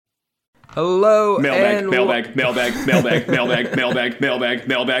Hello, Mailbag, and mailbag, mailbag, mailbag, mailbag, mailbag, mailbag,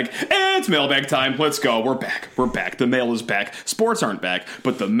 mailbag. It's mailbag time. Let's go. We're back. We're back. The mail is back. Sports aren't back,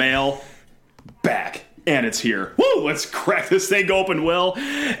 but the mail back. And it's here. Woo! Let's crack this thing open, Will.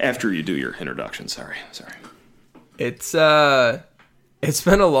 After you do your introduction. Sorry. It's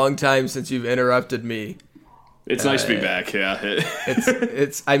been a long time since you've interrupted me. It's nice to be back, yeah.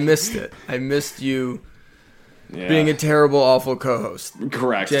 I missed it. I missed you Yeah. being a terrible, awful co-host.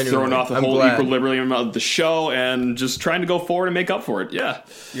 Correct. Genuinely. Throwing off the I'm whole glad. equilibrium of the show and just trying to go forward and make up for it. Yeah.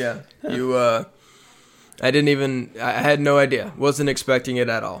 Yeah. You, I had no idea. Wasn't expecting it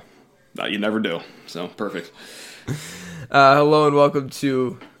at all. No, you never do. So, perfect. Hello and welcome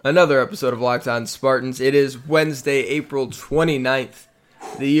to another episode of Locked On Spartans. It is Wednesday, April 29th.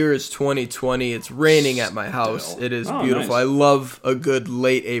 The year is 2020. It's raining at my house. It is beautiful. Nice. I love a good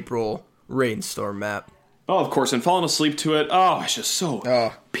late April rainstorm map. Oh, of course, and falling asleep to it. Oh, it's just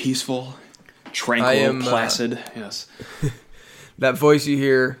so peaceful, tranquil, placid. Yes. That voice you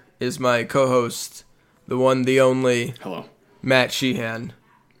hear is my co-host, the one, the only, Hello. Matt Sheehan.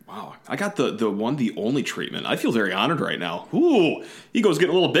 Wow, I got the one, the only treatment. I feel very honored right now. Ooh, ego's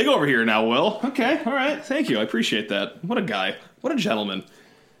getting a little big over here now, Will. Okay, all right, thank you. I appreciate that. What a guy. What a gentleman.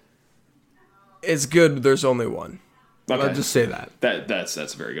 It's good there's only one. Okay. I'll just say that. That's a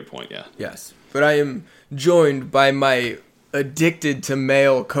very good point, yeah. Yes. But I am joined by my addicted to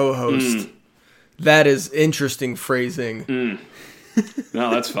male co-host. That is interesting phrasing. No,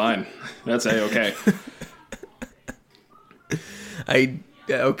 that's fine. That's A-okay.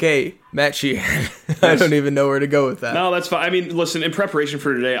 Okay, Matt Sheehan. I don't even know where to go with that. No, that's fine. I mean, listen, in preparation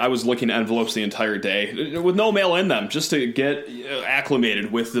for today, I was looking at envelopes the entire day with no mail in them, just to get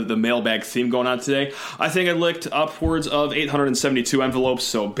acclimated with the mailbag theme going on today. I think I licked upwards of 872 envelopes,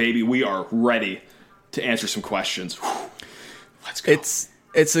 so baby, we are ready to answer some questions. Whew. Let's go. It's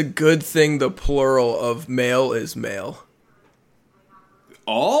a good thing the plural of male is male.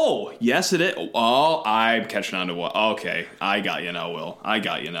 Oh, yes it is. Oh, I'm catching on to what. Okay, I got you now, Will. I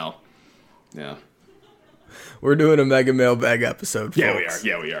got you now. Yeah. We're doing a mega mailbag episode, folks.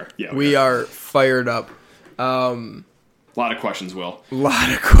 Yeah, we are. We are fired up. A lot of questions, Will.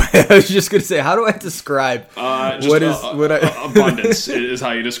 I was just going to say, how do I describe abundance is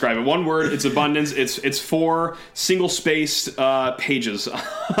how you describe it. One word, it's abundance. It's 4 single-spaced pages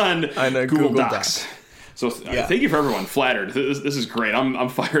on Google Docs. So thank you for everyone. Flattered. This is great. I'm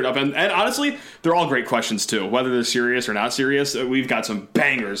fired up. And honestly, they're all great questions, too. Whether they're serious or not serious, we've got some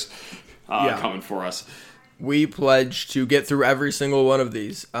bangers coming for us. We pledge to get through every single one of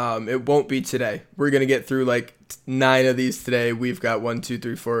these. It won't be today. We're going to get through like 9 of these today. We've got 1, 2,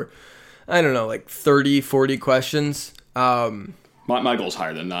 3, 4, I don't know, like 30, 40 questions. My goal's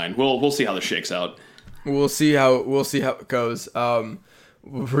higher than 9. We'll see how this shakes out. We'll see how it goes.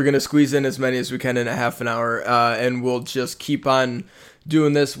 We're going to squeeze in as many as we can in a half an hour, and we'll just keep on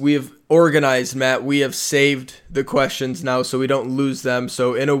doing this. We've organized, Matt. We have saved the questions now so we don't lose them.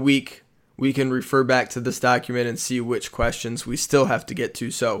 So in a week, we can refer back to this document and see which questions we still have to get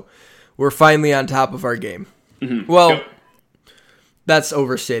to. So we're finally on top of our game. Mm-hmm. Well, That's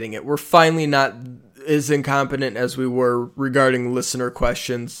overstating it. We're finally not as incompetent as we were regarding listener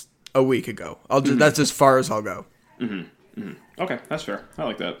questions a week ago. That's as far as I'll go. Mm-hmm. Mm-hmm. Okay, that's fair. I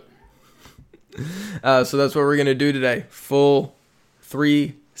like that. So that's what we're going to do today. Full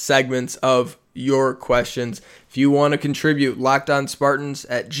 3 segments of your questions. If you want to contribute,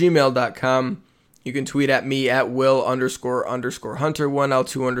 lockedonspartans@gmail.com. You can tweet at me at Will__Hunter, 1L,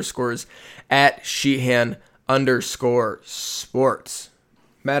 2 underscores, at Sheehan_sports.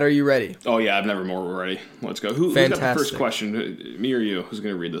 Matt, are you ready? Oh, yeah, I've never more ready. Let's go. Who's got the first question? Me or you? Who's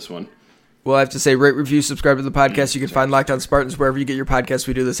going to read this one? Well, I have to say, rate, review, subscribe to the podcast. You can find Locked On Spartans wherever you get your podcasts.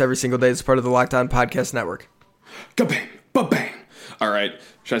 We do this every single day as part of the Locked On Podcast Network. Ka-bang, ba-bang. All right.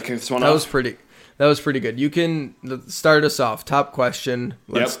 Should I kick this one off? That was pretty good. You can start us off. Top question.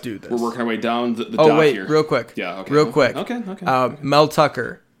 Let's do this. We're working our way down the dock here. Real quick. Yeah, okay. Real quick. Okay. Mel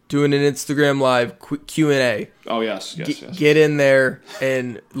Tucker doing an Instagram Live Q&A. Oh, yes. Get in there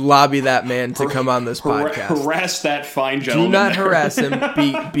and lobby that man to come on this podcast. Harass that fine gentleman. Do not harass him.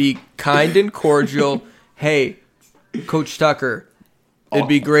 Be kind and cordial. Hey, Coach Tucker, it'd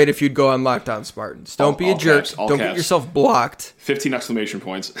be great if you'd go on Locked On Spartans. Don't be a jerk. Don't get yourself blocked. 15 exclamation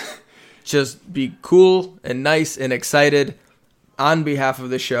points. Just be cool and nice and excited on behalf of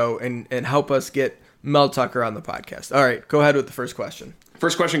the show and help us get Mel Tucker on the podcast. All right, go ahead with the first question.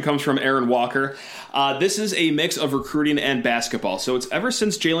 First question comes from Aaron Walker. This is a mix of recruiting and basketball. So it's ever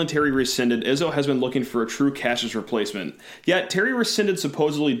since Jalen Terry rescinded, Izzo has been looking for a true Cassius replacement. Yet Terry rescinded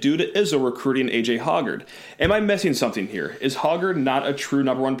supposedly due to Izzo recruiting A.J. Hoggard. Am I missing something here? Is Hoggard not a true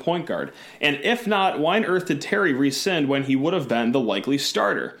number one point guard? And if not, why on earth did Terry rescind when he would have been the likely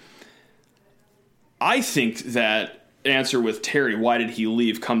starter? I think that answer with Terry, why did he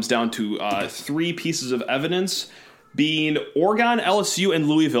leave, comes down to three pieces of evidence, being Oregon, LSU, and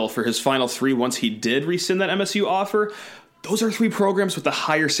Louisville for his final three once he did rescind that MSU offer. Those are three programs with the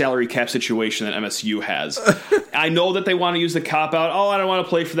higher salary cap situation that MSU has. I know that they want to use the cop-out. Oh, I don't want to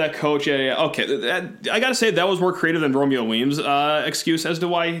play for that coach. Yeah. Okay, I got to say, that was more creative than Romeo Weems' excuse as to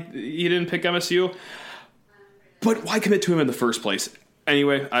why he didn't pick MSU. But why commit to him in the first place?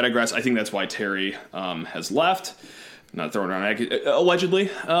 Anyway, I digress. I think that's why Terry has left. Not throwing around allegedly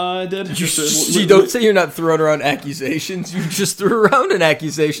did. You don't say you're not throwing around accusations. You just threw around an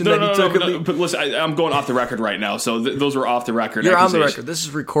accusation that you took. No, but listen, I'm going off the record right now, so those were off the record. You're on the record. This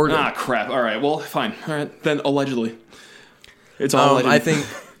is recorded. Ah, crap. All right. Well, fine. All right. Then allegedly, it's all allegedly. I think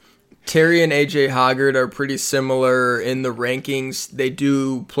Terry and AJ Hoggard are pretty similar in the rankings. They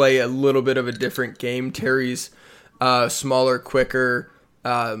do play a little bit of a different game. Terry's smaller, quicker.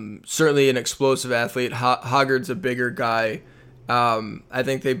 Certainly an explosive athlete. Hoggard's a bigger guy. I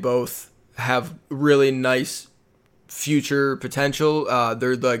think they both have really nice future potential.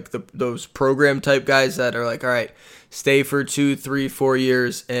 They're like those program type guys that are like, all right, stay for 2, 3, 4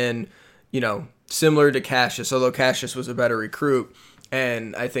 years, and similar to Cassius, although Cassius was a better recruit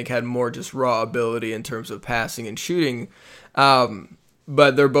and I think had more just raw ability in terms of passing and shooting.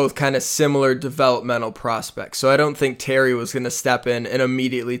 But they're both kind of similar developmental prospects. So I don't think Terry was going to step in and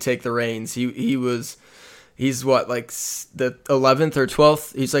immediately take the reins. He's what, like the 11th or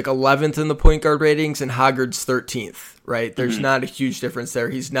 12th? He's like 11th in the point guard ratings, and Hoggard's 13th, right? There's not a huge difference there.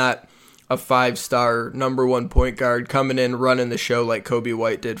 He's not a 5-star number one point guard coming in running the show like Kobe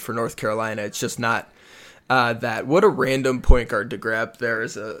White did for North Carolina. It's just not that. What a random point guard to grab there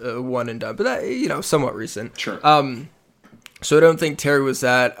as a one and done. But that, somewhat recent. Sure. So I don't think Terry was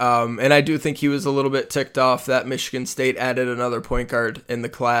that, and I do think he was a little bit ticked off that Michigan State added another point guard in the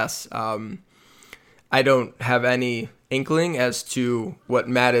class. I don't have any inkling as to what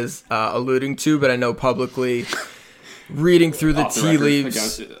Matt is alluding to, but I know publicly, reading through the tea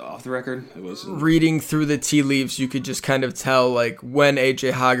leaves, off the record, it was reading through the tea leaves, you could just kind of tell like when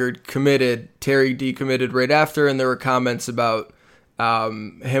AJ Hoggard committed, Terry decommitted right after, and there were comments about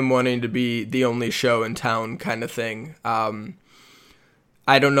him wanting to be the only show in town kind of thing.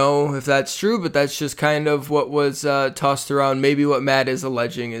 I don't know if that's true, but that's just kind of what was tossed around. Maybe what Matt is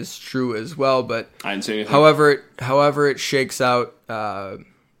alleging is true as well, but I didn't say anything. However it shakes out,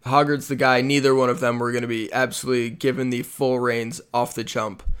 Hoggard's the guy. Neither one of them were going to be absolutely given the full reins off the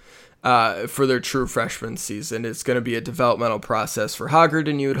jump for their true freshman season. It's going to be a developmental process for Hoggard,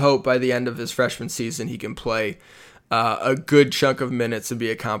 and you would hope by the end of his freshman season he can play a good chunk of minutes and be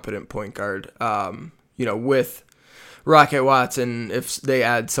a competent point guard, with Rocket Watson if they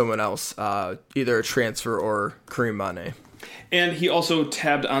add someone else, either a transfer or Kareem Mane. And he also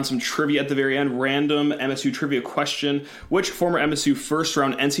tabbed on some trivia at the very end. Random MSU trivia question. Which former MSU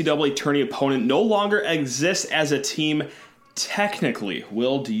first-round NCAA tourney opponent no longer exists as a team technically?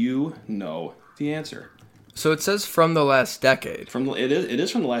 Will, do you know the answer? So it says from the last decade. It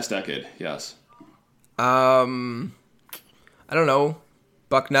is from the last decade, yes. I don't know.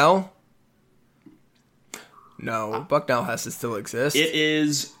 Bucknell? No, Bucknell has to still exist. It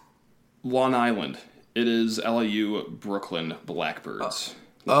is Long Island. It is LIU Brooklyn Blackbirds.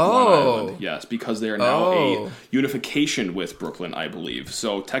 Long Island, yes, because they are now a unification with Brooklyn, I believe.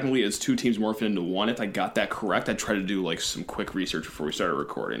 So technically it's two teams morphing into one. If I got that correct, I tried to do like some quick research before we started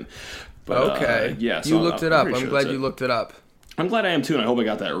recording. But, okay. Yeah, so you looked it up. I'm glad you looked it up. I'm glad I am too, and I hope I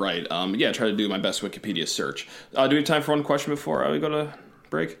got that right. I try to do my best Wikipedia search. Do we have time for one question before we go to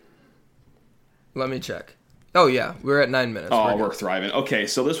break? Let me check. Oh, yeah. We're at 9 minutes. Oh, we're thriving. Okay,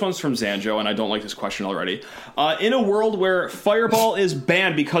 so this one's from Zanjo, and I don't like this question already. In a world where Fireball is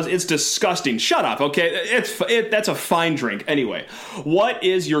banned because it's disgusting, shut up, okay? That's a fine drink. Anyway, what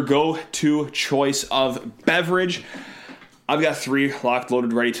is your go-to choice of beverage? I've got 3 locked,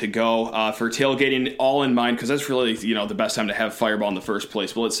 loaded, ready to go for tailgating, all in mind, because that's really the best time to have Fireball in the first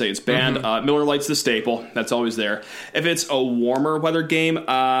place. Well, let's say it's banned. Miller Lite's the staple. That's always there. If it's a warmer weather game,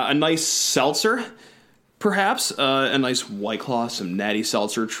 a nice seltzer, perhaps. A nice White Claw, some natty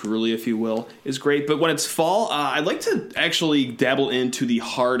seltzer, truly, if you will, is great. But when it's fall, I like to actually dabble into the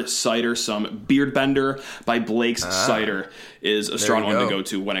hard cider. Some Beard Bender by Blake's Cider is a strong one to go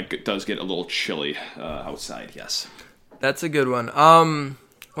to when it does get a little chilly outside, yes. That's a good one.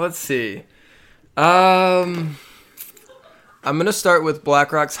 Let's see. I'm gonna start with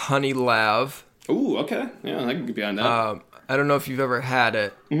BlackRock's Honey Lav. Ooh, okay. Yeah, I can get behind that. I don't know if you've ever had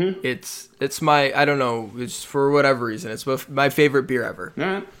it. Mm-hmm. It's my, I don't know, it's for whatever reason, it's my favorite beer ever.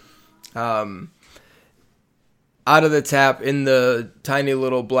 All right. Out of the tap in the tiny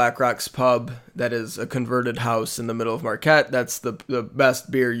little BlackRock's pub that is a converted house in the middle of Marquette. That's the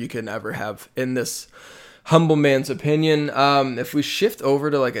best beer you can ever have, in this humble man's opinion. If we shift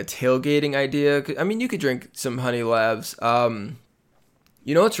over to like a tailgating idea, I mean, you could drink some Honey Lavs.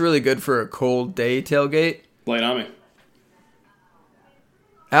 You know what's really good for a cold day tailgate? Lay it on me.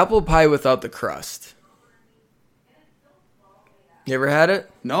 Apple pie without the crust. You ever had it?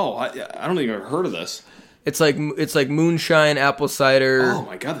 No, I don't think I've heard of this. It's like moonshine, apple cider. Oh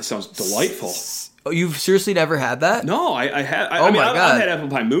my god, that sounds delightful. You've seriously never had that? No, I had. God! I've had apple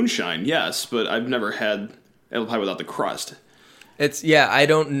pie moonshine, yes, but I've never had apple pie without the crust. I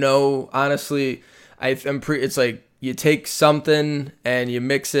don't know, honestly. It's like you take something and you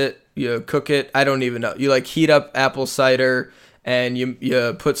mix it, you cook it. I don't even know. You like heat up apple cider and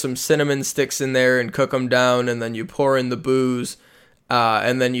you put some cinnamon sticks in there and cook them down, and then you pour in the booze,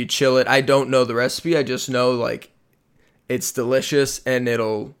 and then you chill it. I don't know the recipe. I just know like it's delicious and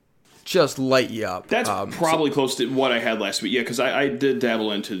it'll just light you up. That's probably close to what I had last week. Yeah, because I did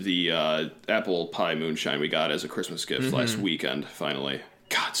dabble into the apple pie moonshine we got as a Christmas gift last weekend, finally.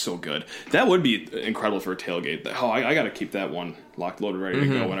 God, so good. That would be incredible for a tailgate. Oh, I got to keep that one locked, loaded, ready to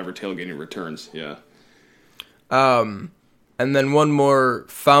go whenever tailgating returns. Yeah. And then one more,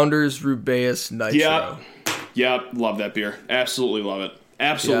 Founders Rubaeus Nitro. Yeah, love that beer. Absolutely love it.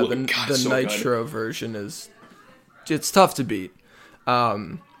 Absolutely. Yeah, God, the so Nitro good. version it's tough to beat.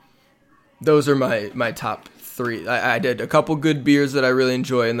 Those are my top three. I did a couple good beers that I really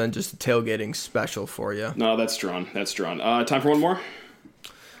enjoy, and then just a tailgating special for you. No, that's drawn. Time for one more?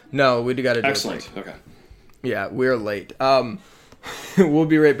 No, we got to do it. Excellent. Okay. Yeah, we're late. We'll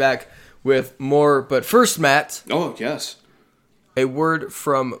be right back with more, but first, Matt. Oh, yes. A word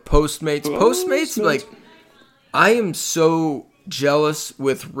from Postmates. Postmates, like, I am so jealous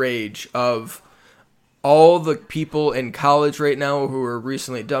with rage of all the people in college right now who are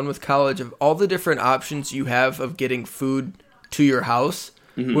recently done with college, of all the different options you have of getting food to your house.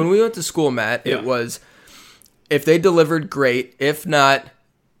 Mm-hmm. When we went to school, Matt, it was, if they delivered, great. If not,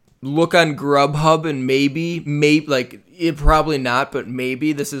 look on Grubhub and maybe, like, it probably not, but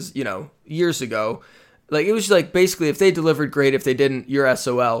maybe. This is, years ago. Like, it was like, basically, if they delivered, great. If they didn't, you're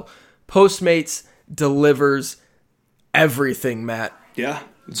SOL. Postmates delivers everything, Matt. Yeah,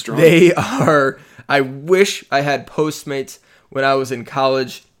 it's strong. They are... I wish I had Postmates when I was in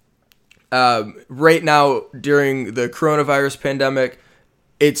college. Right now, during the coronavirus pandemic,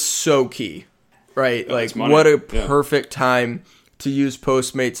 it's so key, right? Oh, like, what a perfect time to use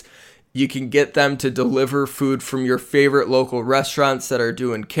Postmates. You can get them to deliver food from your favorite local restaurants that are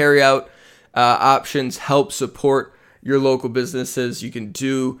doing carryout options, help support your local businesses. You can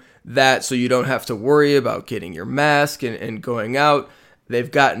do that so you don't have to worry about getting your mask and going out.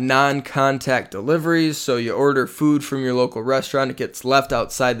 They've got non-contact deliveries, so you order food from your local restaurant, it gets left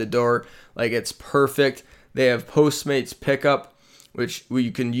outside the door. Like, it's perfect. They have Postmates Pickup, which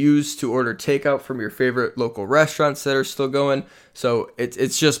you can use to order takeout from your favorite local restaurants that are still going. So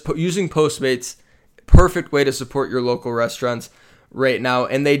it's just using Postmates, perfect way to support your local restaurants right now.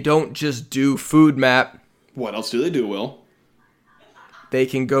 And they don't just do food, Matt. What else do they do, Will? They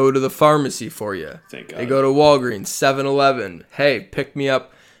can go to the pharmacy for you. Thank God. They go to Walgreens, 7-Eleven. Hey, pick me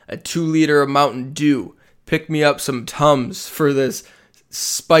up a 2-liter of Mountain Dew. Pick me up some Tums for this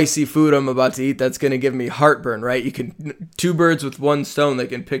spicy food I'm about to eat that's going to give me heartburn, right? You can, 2 birds with 1 stone. They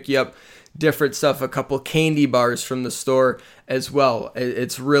can pick you up different stuff, a couple candy bars from the store as well.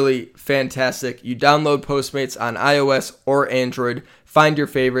 It's really fantastic. You download Postmates on iOS or Android, find your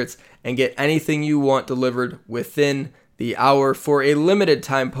favorites, and get anything you want delivered within the hour. For a limited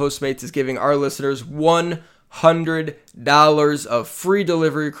time, Postmates is giving our listeners $100 of free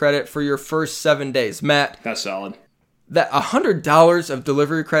delivery credit for your first 7 days. Matt, that's solid. That $100 of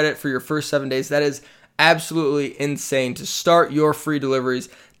delivery credit for your first 7 days, that is absolutely insane. To start your free deliveries,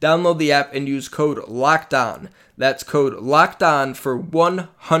 download the app and use code LOCKEDON. That's code LOCKEDON for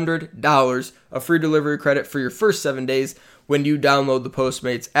 $100 of free delivery credit for your first 7 days when you download the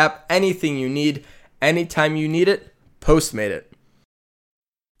Postmates app. Anything you need, anytime you need it, Postmate it.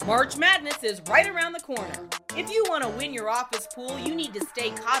 March Madness is right around the corner. If you want to win your office pool, you need to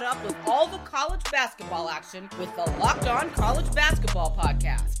stay caught up with all the college basketball action with the Locked On College Basketball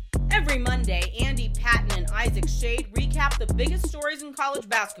Podcast. Every Monday, Andy Patton and Isaac Shade recap the biggest stories in college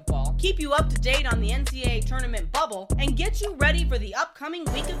basketball, keep you up to date on the NCAA tournament bubble, and get you ready for the upcoming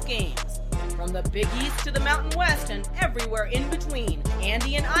week of games. From the Big East to the Mountain West and everywhere in between,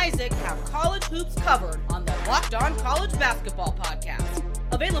 Andy and Isaac have college hoops covered on the Locked On College Basketball Podcast.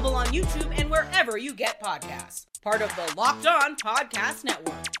 Available on YouTube and wherever you get podcasts. Part of the Locked On Podcast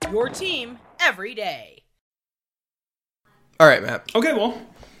Network. Your team every day. All right, Matt. Okay, well,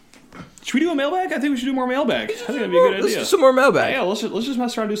 should we do a mailbag? I think we should do more mailbag. I think that'd be a good idea. Let's do some more mailbag. Yeah, let's just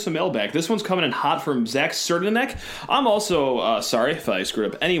mess around and do some mailbag. This one's coming in hot from Zach Serdanek. I'm also sorry if I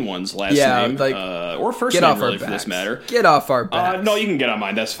screwed up anyone's last name or first name, really, for this matter. Get off our backs. No, you can get on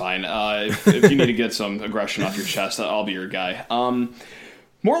mine. That's fine. If you need to get some aggression off your chest, I'll be your guy.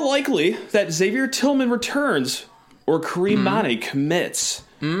 More likely that Xavier Tillman returns or Kareem Mane commits.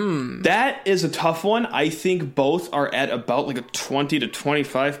 That is a tough one. I think both are at about like a 20 to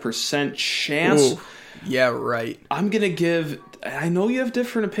 25% chance. Ooh, yeah, right. I'm going to give... I know you have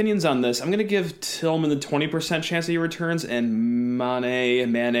different opinions on this. I'm going to give Tillman the 20% chance that he returns, and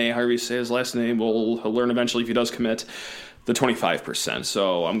Mane, however you say his last name, he'll learn eventually if he does commit, the 25%.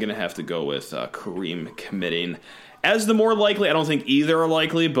 So I'm going to have to go with Kareem committing. As the more likely, I don't think either are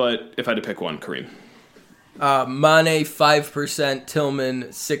likely, but if I had to pick one, Kareem. Mane 5%, Tillman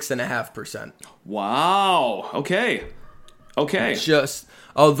 6.5%. Wow. Okay.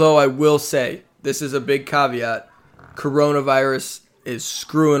 Although I will say, this is a big caveat, coronavirus is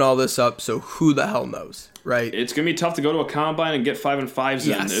screwing all this up, so who the hell knows, right? It's going to be tough to go to a combine and get 5 and 5s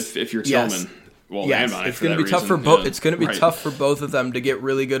in if you're Tillman. Well, it's going to be tough for both. It's going to be tough for both of them to get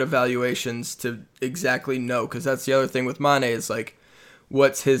really good evaluations to exactly know, because that's the other thing with Mane is like,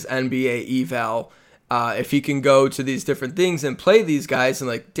 what's his NBA eval? If he can go to these different things and play these guys and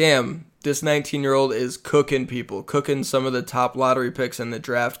like, damn, this 19-year-old is cooking people, cooking some of the top lottery picks in the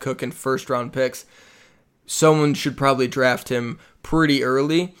draft, cooking first-round picks. Someone should probably draft him pretty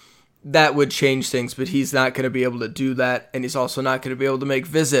early. That would change things, but he's not going to be able to do that, and he's also not going to be able to make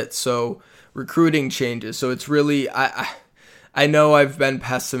visits, so recruiting changes. So it's really, I know I've been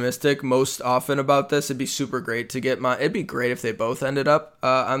pessimistic most often about this. It'd be super great to get it'd be great if they both ended up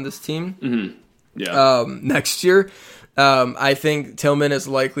on this team. Mm-hmm. Yeah. Next year. I think Tillman is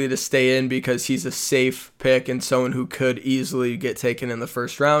likely to stay in because he's a safe pick and someone who could easily get taken in the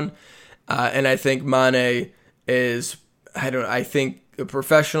first round. And I think Mane is, I think a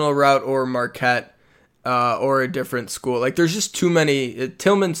professional route or Marquette or a different school. Like, there's just too many.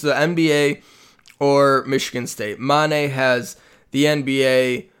 Tillman's the NBA or Michigan State. Mane has the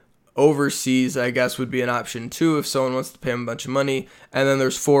NBA. Overseas, I guess, would be an option too if someone wants to pay him a bunch of money. And then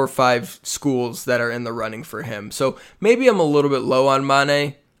there's 4 or 5 schools that are in the running for him. So maybe I'm a little bit low on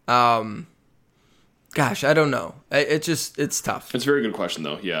Mane. Gosh, I don't know. It's tough. It's a very good question,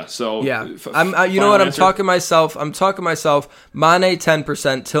 though. Yeah. So yeah, you know what? I'm talking myself. Mane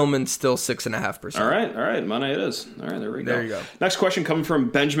 10%. Tillman still 6.5%. All right. Mane it is. All right, there we go. There you go. Next question coming from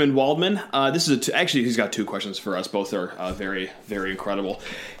Benjamin Waldman. This is actually he's got 2 questions for us. Both are very, very incredible.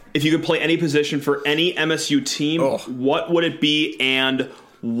 If you could play any position for any MSU team, what would it be and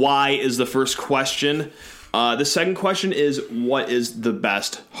why is the first question. The second question is, what is the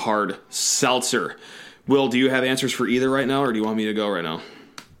best hard seltzer? Will, do you have answers for either right now, or do you want me to go right now?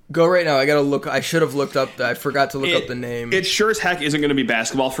 Go right now. I got to look. I should have looked up. I forgot to look up the name. It sure as heck isn't going to be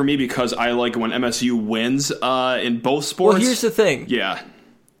basketball for me because I like when MSU wins in both sports. Well, here's the thing. Yeah.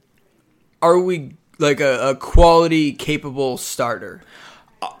 Are we like a quality, capable starter?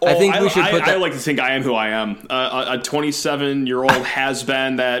 I think we should put that. I like to think I am who I am. A 27-year-old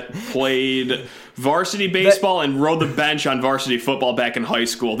has-been that played varsity baseball and rode the bench on varsity football back in high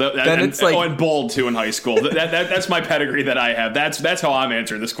school. And bowled too in high school. That's my pedigree that I have. That's how I'm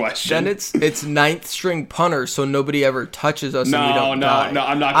answering this question. Then it's ninth string punter, so nobody ever touches us and we don't die. No,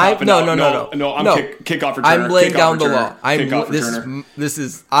 I'm not. I'm kickoff returner. I'm laying down the law. I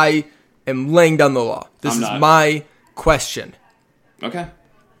am laying down the law. This is my question. Okay.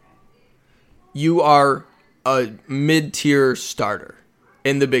 You are a mid-tier starter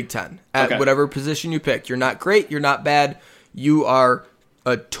in the Big Ten at whatever position you pick. You're not great. You're not bad. You are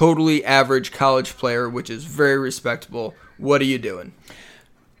a totally average college player, which is very respectable. What are you doing?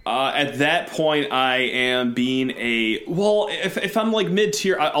 At that point, I am being if I'm like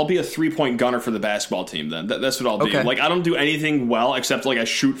mid-tier, I'll be a 3-point gunner for the basketball team then. That's what I'll be. Okay. Like, I don't do anything well except like I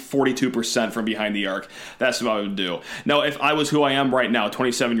shoot 42% from behind the arc. That's what I would do. Now, if I was who I am right now,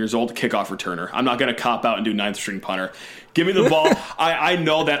 27 years old, kickoff returner. I'm not going to cop out and do 9th string punter. Give me the ball. I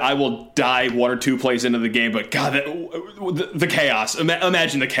know that I will die 1 or 2 plays into the game, but God, the chaos.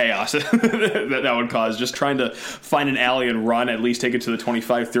 Imagine the chaos that would cause. Just trying to find an alley and run, at least take it to the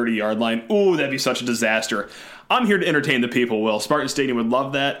 25, 30-yard line. Ooh, that'd be such a disaster. I'm here to entertain the people, Will. Spartan Stadium would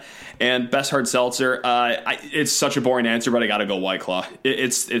love that. And best hard seltzer, it's such a boring answer, but I got to go White Claw.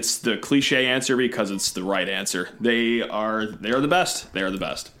 It's the cliche answer because it's the right answer. They are the best. They are the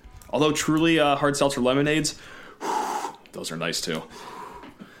best. Although truly hard seltzer lemonades, those are nice too.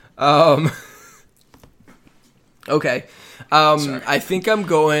 Okay. I think I'm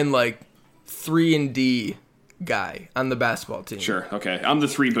going like 3-and-D guy on the basketball team. Sure. Okay. I'm the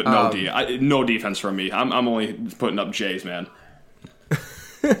 3, but no D. No defense from me. I'm only putting up J's, man.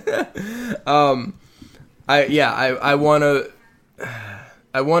 I want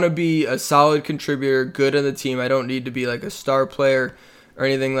to be a solid contributor, good on the team. I don't need to be like a star player or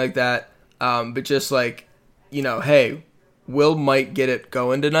anything like that. But just like, hey, Will might get it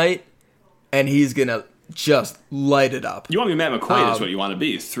going tonight, and he's going to just light it up. You want to be Matt McQuaid is what you want to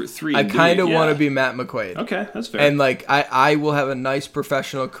be. 3 I kind of want to be Matt McQuaid. Okay, that's fair. And like I will have a nice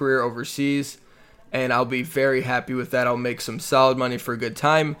professional career overseas, and I'll be very happy with that. I'll make some solid money for a good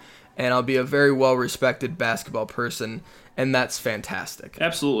time, and I'll be a very well-respected basketball person, and that's fantastic.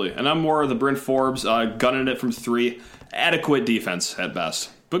 Absolutely. And I'm more of the Bryn Forbes, gunning it from 3. Adequate defense at best,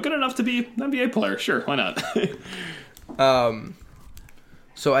 but good enough to be an NBA player. Sure, why not?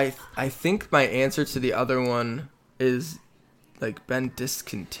 So I think my answer to the other one is like been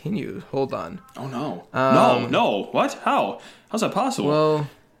discontinued. Hold on. Oh no. No. What? How's that possible? Well,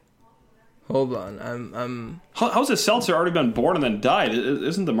 hold on. I'm How's a seltzer already been born and then died?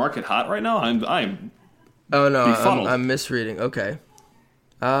 Isn't the market hot right now? I'm Oh no, befuddled. I'm misreading. Okay.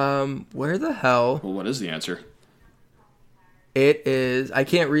 Where the hell? Well, what is the answer? It is. I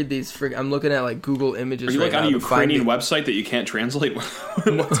can't read these. I'm looking at like Google Images. Are you right like now on a Ukrainian website that you can't translate?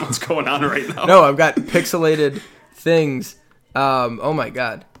 What's going on right now? No, I've got pixelated things. Oh my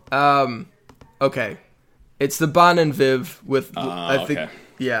god. Okay, it's the Bon and Viv with. I think. Okay.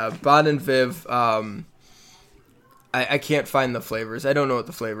 Yeah, Bon and Viv. I can't find the flavors. I don't know what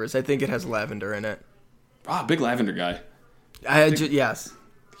the flavor is. I think it has lavender in it. Ah, big lavender guy. Yes.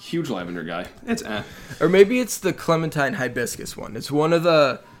 Huge lavender guy. It's Or maybe it's the Clementine Hibiscus one. It's one of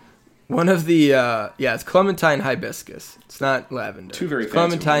the it's Clementine Hibiscus. It's not lavender. Two very fancy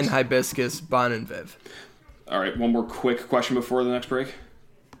Clementine ones. Hibiscus, Bon and Viv. All right, one more quick question before the next break.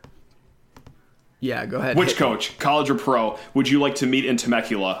 Yeah, go ahead. Which coach, college or pro, would you like to meet in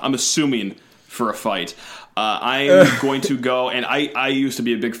Temecula? I'm assuming for a fight. I'm going to go, and I used to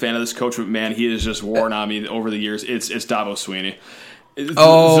be a big fan of this coach, but man, he has just worn on me over the years. It's Dabo Swinney. The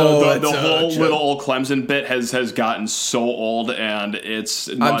whole little old Clemson bit has gotten so old, and it's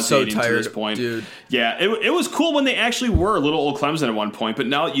nauseating to this point. Dude. Yeah, it was cool when they actually were little old Clemson at one point, but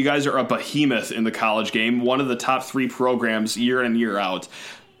now you guys are a behemoth in the college game, one of the top 3 programs year in and year out.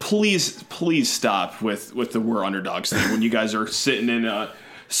 Please stop with the we're underdogs thing when you guys are sitting in a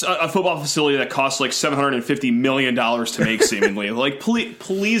football facility that costs like $750 million to make, seemingly. Like,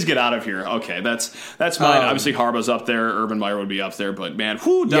 please get out of here. Okay, that's mine. Obviously, Harbaugh's up there. Urban Meyer would be up there. But, man,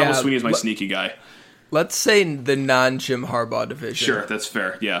 Dabo Swinney is my sneaky guy. Let's say the non-Jim Harbaugh division. Sure, that's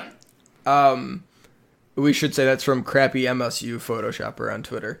fair. Yeah. We should say that's from crappy MSU Photoshopper on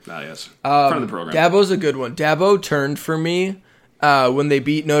Twitter. Yes. Front of the program. Dabo's a good one. Dabo turned for me when they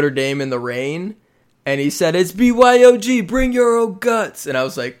beat Notre Dame in the rain. And he said, "It's BYOG, bring your own guts." And I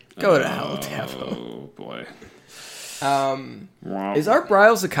was like, go to hell, Dabo. Oh, boy. Is Art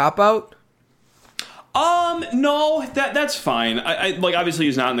Briles a cop-out? No, that's fine. I like, obviously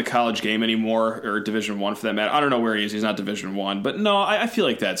he's not in the college game anymore, or Division I for that matter. I don't know where he is. He's not Division I, but no, I feel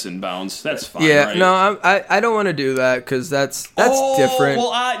like that's in bounds. That's fine. Yeah, right? no, I don't want to do that because that's different.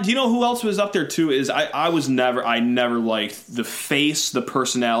 Well, do you know who else was up there too? Is I never liked the face, the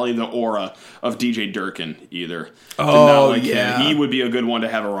personality, the aura of DJ Durkin either. Yeah, he would be a good one to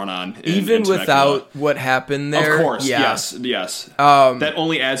have a run on, even without what happened there. Of course, yeah. yes. That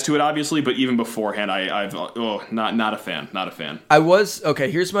only adds to it, obviously. But even beforehand, I've not a fan. I was okay.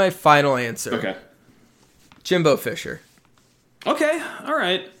 Here's my final answer. Okay, Jimbo Fisher. Okay, all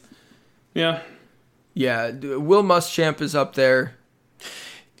right. Yeah. Will Muschamp is up there.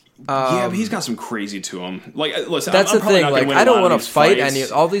 Yeah, but he's got some crazy to him. Like, listen, that's I'm the thing. Like, I don't want to fight any.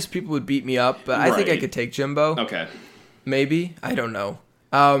 All these people would beat me up, but I think I Right. could take Jimbo. Okay. Maybe, I don't know.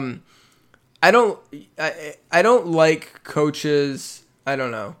 I don't like coaches. I don't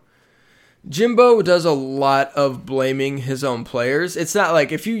know. Jimbo does a lot of blaming his own players. It's not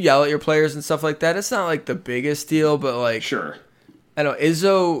like if you yell at your players and stuff like that, it's not like the biggest deal, but like Sure. I know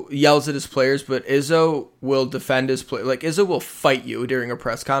Izzo yells at his players, but Izzo will defend his play. Like Izzo will fight you during a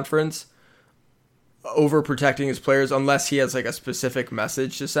press conference over protecting his players unless he has like a specific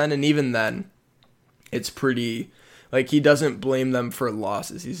message to send, and even then, it's pretty. Like he doesn't blame them for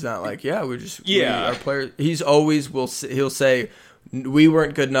losses. He's not like, our players. He'll say, we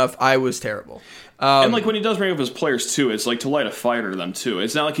weren't good enough. I was terrible. And like when he does bring up his players too, it's like to light a fire to them too.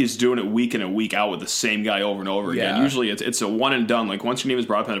 It's not like he's doing it week in and week out with the same guy over and over again. Usually it's a one and done. Like once your name is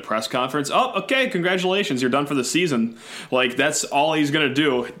brought up in a press conference, okay, congratulations, you're done for the season. Like that's all he's gonna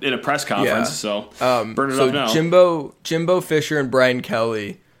do in a press conference. So burn it up now. Jimbo Fisher and Brian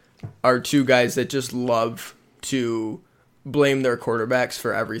Kelly are two guys that just love to blame their quarterbacks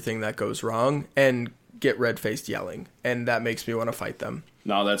for everything that goes wrong and get red-faced yelling, and that makes me want to fight them.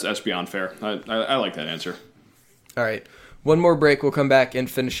 No, that's beyond fair. I like that answer. All right. One more break. We'll come back and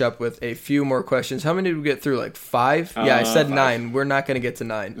finish up with a few more questions. How many did we get through? Like 5? Yeah, I said 5. 9. We're not going to get to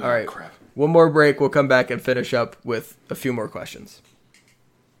 9. All right. Crap. One more break. We'll come back and finish up with a few more questions.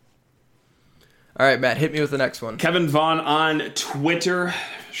 All right, Matt, hit me with the next one. Kevin Vaughn on Twitter.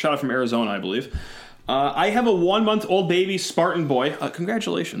 Shout out from Arizona, I believe. I have a 1-month-old baby Spartan boy.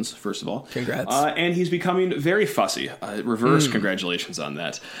 Congratulations, first of all. Congrats. And he's becoming very fussy. Reverse congratulations on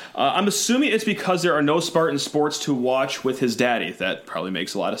that. I'm assuming it's because there are no Spartan sports to watch with his daddy. That probably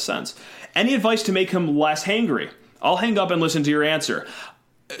makes a lot of sense. Any advice to make him less hangry? I'll hang up and listen to your answer.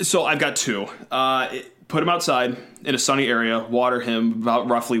 So I've got 2. Put him outside in a sunny area. Water him about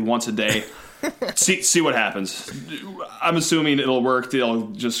roughly once a day. See what happens. I'm assuming it'll work. They'll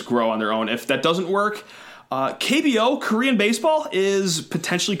just grow on their own. If that doesn't work, KBO, Korean baseball, is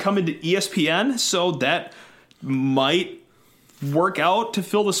potentially coming to ESPN, so that might work out to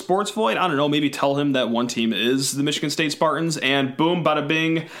fill the sports void. I don't know, maybe tell him that one team is the Michigan State Spartans, and boom, bada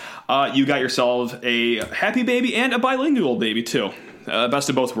bing, you got yourself a happy baby and a bilingual baby, too. Best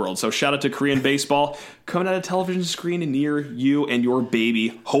of both worlds. So shout out to Korean baseball coming at a television screen near you and your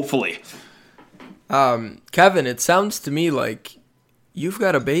baby, hopefully. Kevin, it sounds to me like you've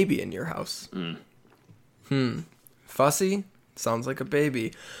got a baby in your house. Fussy? Sounds like a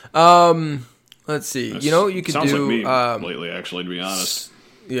baby. Let's see. You know what you could sounds do? Like me lately, actually, to be honest.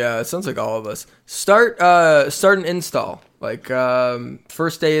 Yeah, it sounds like all of us. Start an install. Like,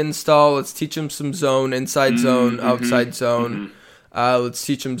 first day install, let's teach them some zone, inside zone, outside zone. Let's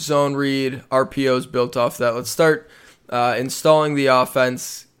teach them zone read, RPOs built off that. Let's start installing the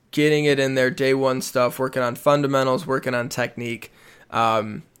offense, getting it in there, day one stuff, working on fundamentals, working on technique.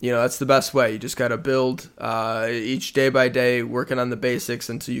 That's the best way. You just got to build each day by day, working on the basics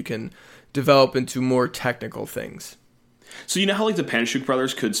until you can develop into more technical things. So you know how like the Panashuk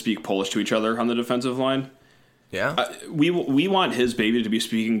brothers could speak Polish to each other on the defensive line? Yeah. We want his baby to be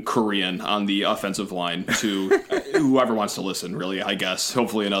speaking Korean on the offensive line to whoever wants to listen, really, I guess.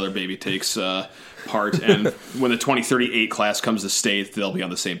 Hopefully another baby takes part, and when the 2038 class comes to state, they'll be on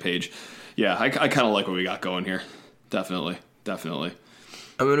the same page. Yeah, I kind of like what we got going here. Definitely.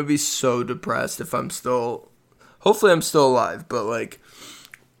 I'm going to be so depressed if hopefully I'm still alive, but like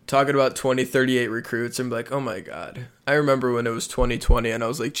talking about 2038 recruits, I'm like, oh my God. I remember when it was 2020 and I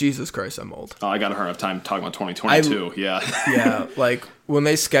was like, Jesus Christ, I'm old. Oh, I got a hard enough time talking about 2022. Yeah, like when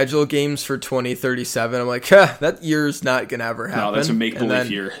they schedule games for 2037, I'm like, that year's not going to ever happen. No, that's a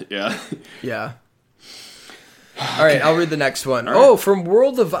make-believe year. Yeah. Yeah. All right, I'll read the next one. Right. From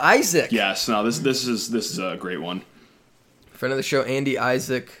World of Isaac. Yes, no, this is a great one. Friend of the show, Andy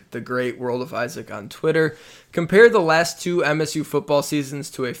Isaac, the great World of Isaac on Twitter. Compare the last 2 MSU football seasons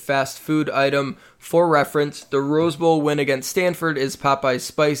to a fast food item. For reference, the Rose Bowl win against Stanford is Popeye's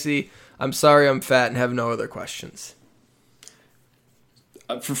Spicy. I'm sorry I'm fat and have no other questions.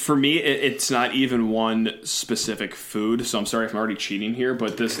 For me, it's not even one specific food, so I'm sorry if I'm already cheating here,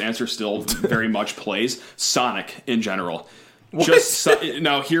 but this answer still very much plays. Sonic in general.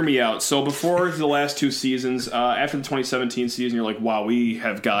 Now, hear me out. So before the last 2 seasons, after the 2017 season, you're like, wow, we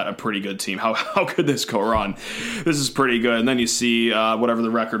have got a pretty good team. How could this go wrong? This is pretty good. And then you see whatever the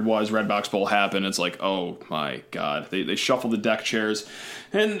record was, Red Box Bowl happened. It's like, oh my God. They shuffled the deck chairs.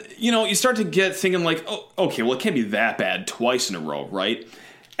 And, you start to get thinking like, oh, okay, well, it can't be that bad twice in a row, right?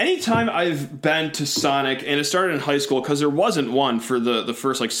 Anytime I've been to Sonic, and it started in high school because there wasn't one for the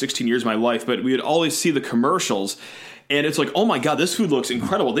first 16 years of my life, but we would always see the commercials. And it's like, oh my God, this food looks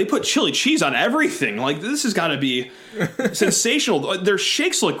incredible. They put chili cheese on everything. Like, this has got to be sensational. Their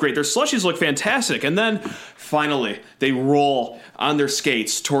shakes look great. Their slushies look fantastic. And then, finally, they roll on their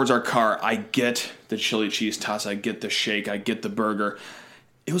skates towards our car. I get the chili cheese toss. I get the shake. I get the burger.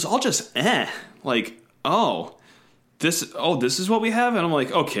 It was all just Like, oh, this is what we have? And I'm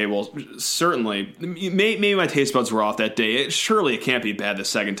like, okay, well, certainly. Maybe my taste buds were off that day. Surely it can't be bad the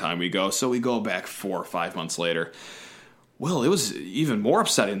second time we go. So we go back 4 or 5 months later. Well, it was even more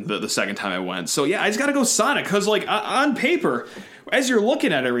upsetting the second time I went. So, yeah, I just got to go Sonic. Because, like, on paper, as you're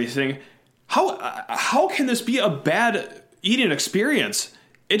looking at everything, how can this be a bad eating experience?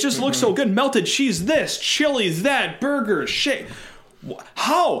 It just looks so good. Melted cheese this, chili that, burgers, shake.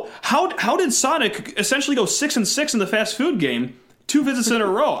 How did Sonic essentially go 6-6 in the fast food game 2 visits in a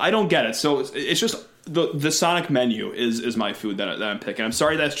row? I don't get it. So it's just the Sonic menu is my food that I'm picking. I'm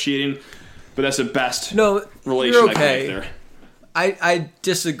sorry that's cheating, but that's the best relation I can make there. I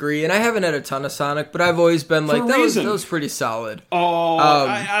disagree, and I haven't had a ton of Sonic, but I've always been like, that was pretty solid. Oh,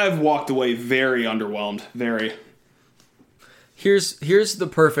 I've walked away very underwhelmed. Very. Here's the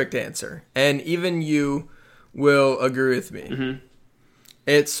perfect answer, and even you will agree with me.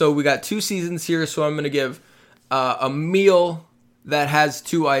 Mm-hmm. So we got 2 seasons here, so I'm going to give a meal that has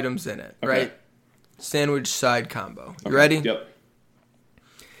 2 items in it, right? Sandwich side combo. You ready? Yep.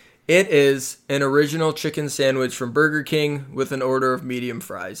 It is an original chicken sandwich from Burger King with an order of medium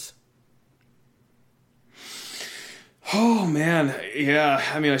fries. Oh, man. Yeah.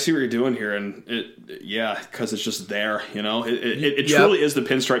 I mean, I see what you're doing here, and because it's just there, you know? It truly is the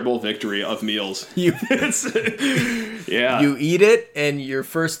Pinstripe Bowl victory of meals. You eat it, and your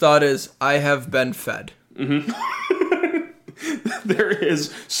first thought is, I have been fed. Mm-hmm. There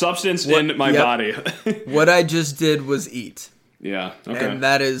is substance in my body. What I just did was eat. Yeah, okay. And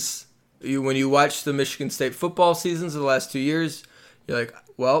that is, when you watch the Michigan State football seasons of the last 2 years, you're like,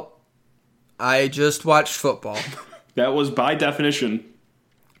 well, I just watched football. That was by definition.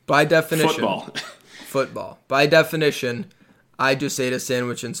 Football. By definition, I just ate a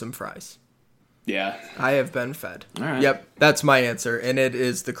sandwich and some fries. Yeah. I have been fed. All right. Yep, that's my answer, and it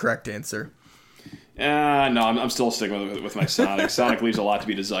is the correct answer. No, I'm still sticking with my Sonic. Sonic leaves a lot to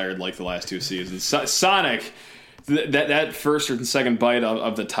be desired like the last 2 seasons. Sonic, that first or second bite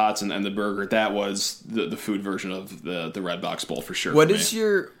of the tots and the burger, that was the food version of the Red Box Bowl for sure. What is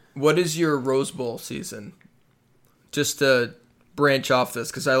your Rose Bowl season? Just to branch off this,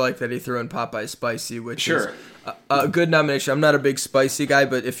 because I like that he threw in Popeye Spicy, which is a good nomination. I'm not a big spicy guy,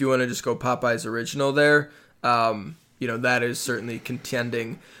 but if you want to just go Popeye's original there, that is certainly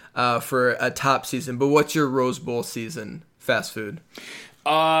contending for a top season. But what's your Rose Bowl season fast food?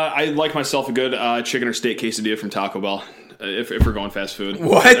 I like myself a good chicken or steak quesadilla from Taco Bell. If we're going fast food,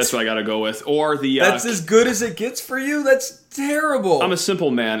 that's what I got to go with. Or that's as good as it gets for you. That's terrible. I'm a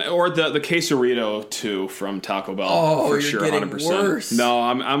simple man. Or the quesarito too from Taco Bell. Oh, for you're sure, getting 100%. Worse. No,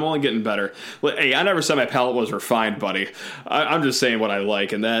 I'm only getting better. Hey, I never said my palate was refined, buddy. I'm just saying what I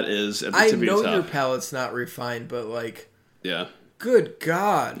like, and that is at the tip of the top. I know your palate's not refined, but yeah. Good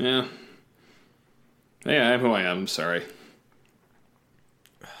God. Yeah. Hey, I am who I am. I'm sorry.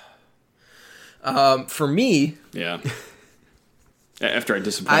 For me, yeah. After I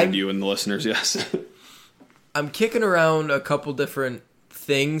disappointed you and the listeners, yes. I'm kicking around a couple different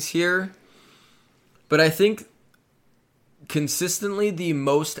things here, but I think consistently the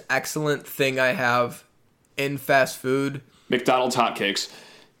most excellent thing I have in fast food, McDonald's hotcakes,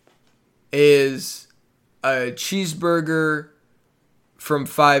 is a cheeseburger from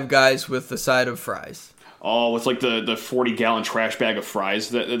Five Guys with the side of fries. Oh, it's like the 40-gallon trash bag of fries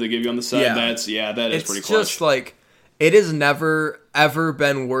that they give you on the side. Yeah. That is pretty clutch. It's just like, it has never, ever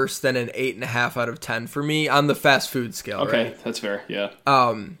been worse than an 8.5 out of 10 for me on the fast food scale. Okay, right? That's fair, yeah.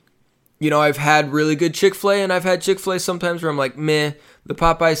 I've had really good Chick-fil-A, and I've had Chick-fil-A sometimes where I'm like, meh. The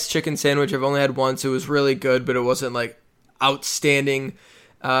Popeyes chicken sandwich I've only had once. It was really good, but it wasn't like outstanding.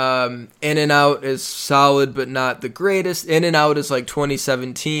 In-N-Out is solid, but not the greatest. In-N-Out is like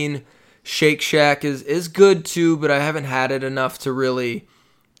 2017. Shake Shack is good too, but I haven't had it enough to really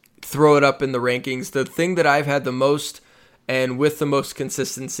throw it up in the rankings. The thing that I've had the most and with the most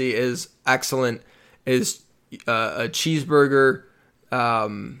consistency is excellent is a cheeseburger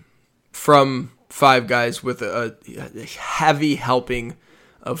from Five Guys with a heavy helping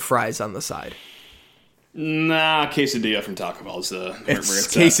of fries on the side. Nah, quesadilla from Taco Bell is the... It's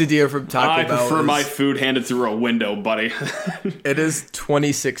quesadilla from Taco Bell. I prefer my food handed through a window, buddy. It is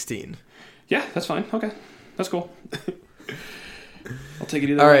 2016. Yeah, that's fine. Okay. That's cool. I'll take it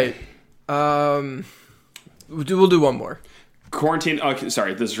either way. All right. We'll do one more. Quarantine... Okay,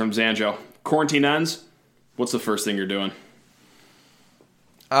 sorry, this is from Zanjo. Quarantine ends. What's the first thing you're doing?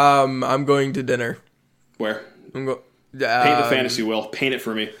 I'm going to dinner. Where? Paint the fantasy wheel. Paint it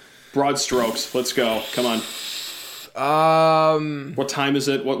for me. Broad strokes. Let's go. Come on. What time is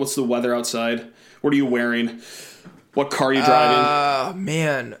it? What's the weather outside? What are you wearing? What car are you driving?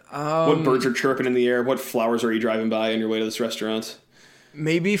 Man. What birds are chirping in the air? What flowers are you driving by on your way to this restaurant?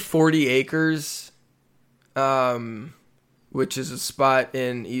 Maybe 40 Acres, which is a spot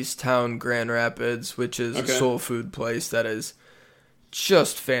in Easttown, Grand Rapids, which is a soul food place that is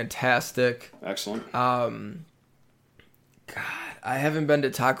just fantastic. Excellent. God, I haven't been to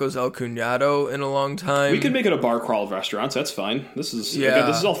Tacos El Cuñado in a long time. We could make it a bar crawl of restaurants. That's fine. This is again,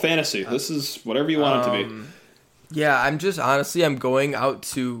 this is all fantasy. This is whatever you want it to be. Yeah, I'm just honestly, I'm going out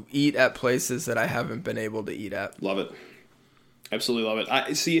to eat at places that I haven't been able to eat at. Love it. Absolutely love it.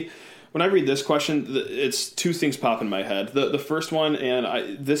 I see. When I read this question, it's two things pop in my head. The first one,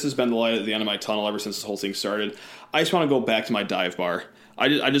 and this has been the light at the end of my tunnel ever since this whole thing started. I just want to go back to my dive bar.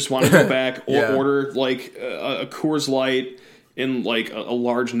 I just want to go back or order like a Coors Light in like a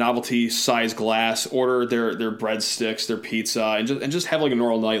large novelty size glass. Order their breadsticks, their pizza, and just have like a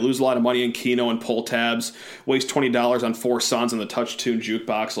normal night. Lose a lot of money in Keno and pull tabs. Waste $20 on Four Sons and the Touch Tune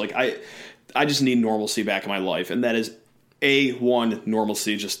jukebox. Like I just need normalcy back in my life, and that is A1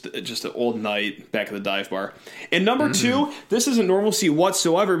 normalcy, just an old night back at the dive bar. And number two, this isn't normalcy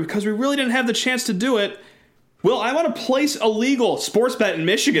whatsoever because we really didn't have the chance to do it. Will, I want to place a legal sports bet in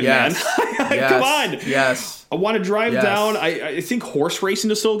Michigan, man. Come on. Yes. I want to drive down. I think horse racing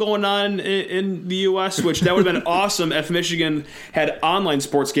is still going on in the U.S., which that would have been awesome if Michigan had online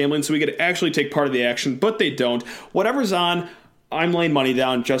sports gambling so we could actually take part of the action, but they don't. Whatever's on, I'm laying money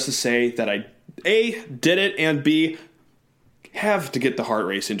down just to say that I, A, did it, and B, have to get the heart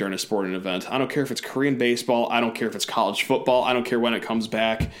racing during a sporting event. I don't care if it's Korean baseball. I don't care if it's college football. I don't care when it comes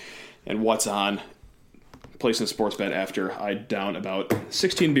back and what's on. Placing a sports bet after I down about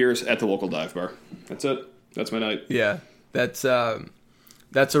 16 beers at the local dive bar. That's it. That's my night. Yeah, that's a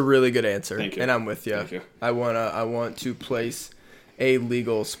really good answer. Thank you. And I'm with you. Thank you. I want to place a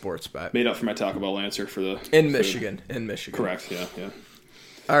legal sports bet. Made up for my Taco Bell answer for the in Michigan. Correct. Yeah.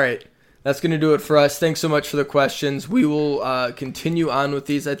 All right. That's going to do it for us. Thanks so much for the questions. We will continue on with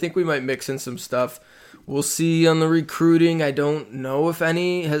these. I think we might mix in some stuff. We'll see on the recruiting. I don't know if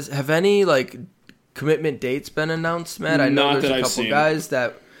any have any like commitment dates been announced, Matt? I know there's a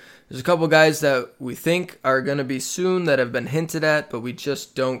couple guys that we think are going to be soon that have been hinted at, but we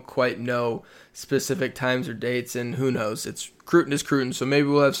just don't quite know specific times or dates, and who knows? It's recruiting, so maybe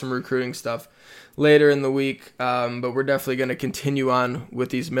we'll have some recruiting stuff later in the week, but we're definitely going to continue on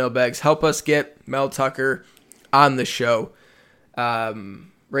with these mailbags. Help us get Mel Tucker on the show.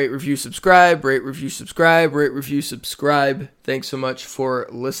 Rate, review, subscribe. Thanks so much for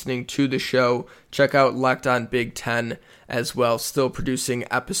listening to the show. Check out Locked On Big Ten as well. Still producing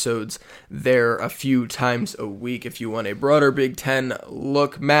episodes there a few times a week if you want a broader Big Ten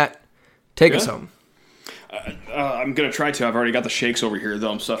look. Matt, take us home. I'm going to try to. I've already got the shakes over here,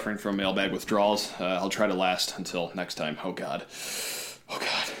 though I'm suffering from mailbag withdrawals. I'll try to last until next time. Oh, God.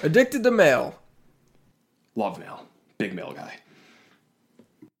 Addicted to mail. Love mail. Big mail guy.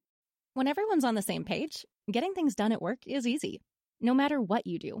 When everyone's on the same page, getting things done at work is easy. No matter what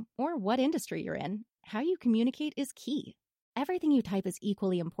you do or what industry you're in, how you communicate is key. Everything you type is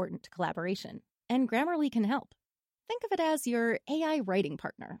equally important to collaboration, and Grammarly can help. Think of it as your AI writing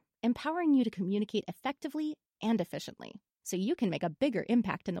partner, empowering you to communicate effectively and efficiently, so you can make a bigger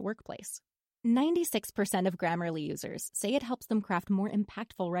impact in the workplace. 96% of Grammarly users say it helps them craft more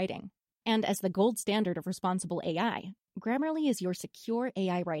impactful writing. And as the gold standard of responsible AI, Grammarly is your secure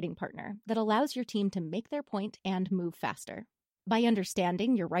AI writing partner that allows your team to make their point and move faster. By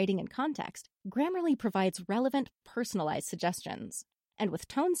understanding your writing and context, Grammarly provides relevant, personalized suggestions. And with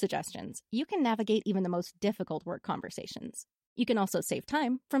tone suggestions, you can navigate even the most difficult work conversations. You can also save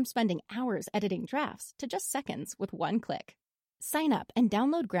time from spending hours editing drafts to just seconds with one click. Sign up and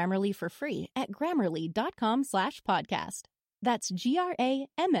download Grammarly for free at Grammarly.com/podcast. That's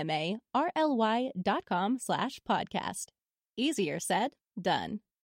GRAMMARLY.com/podcast. Easier said, done.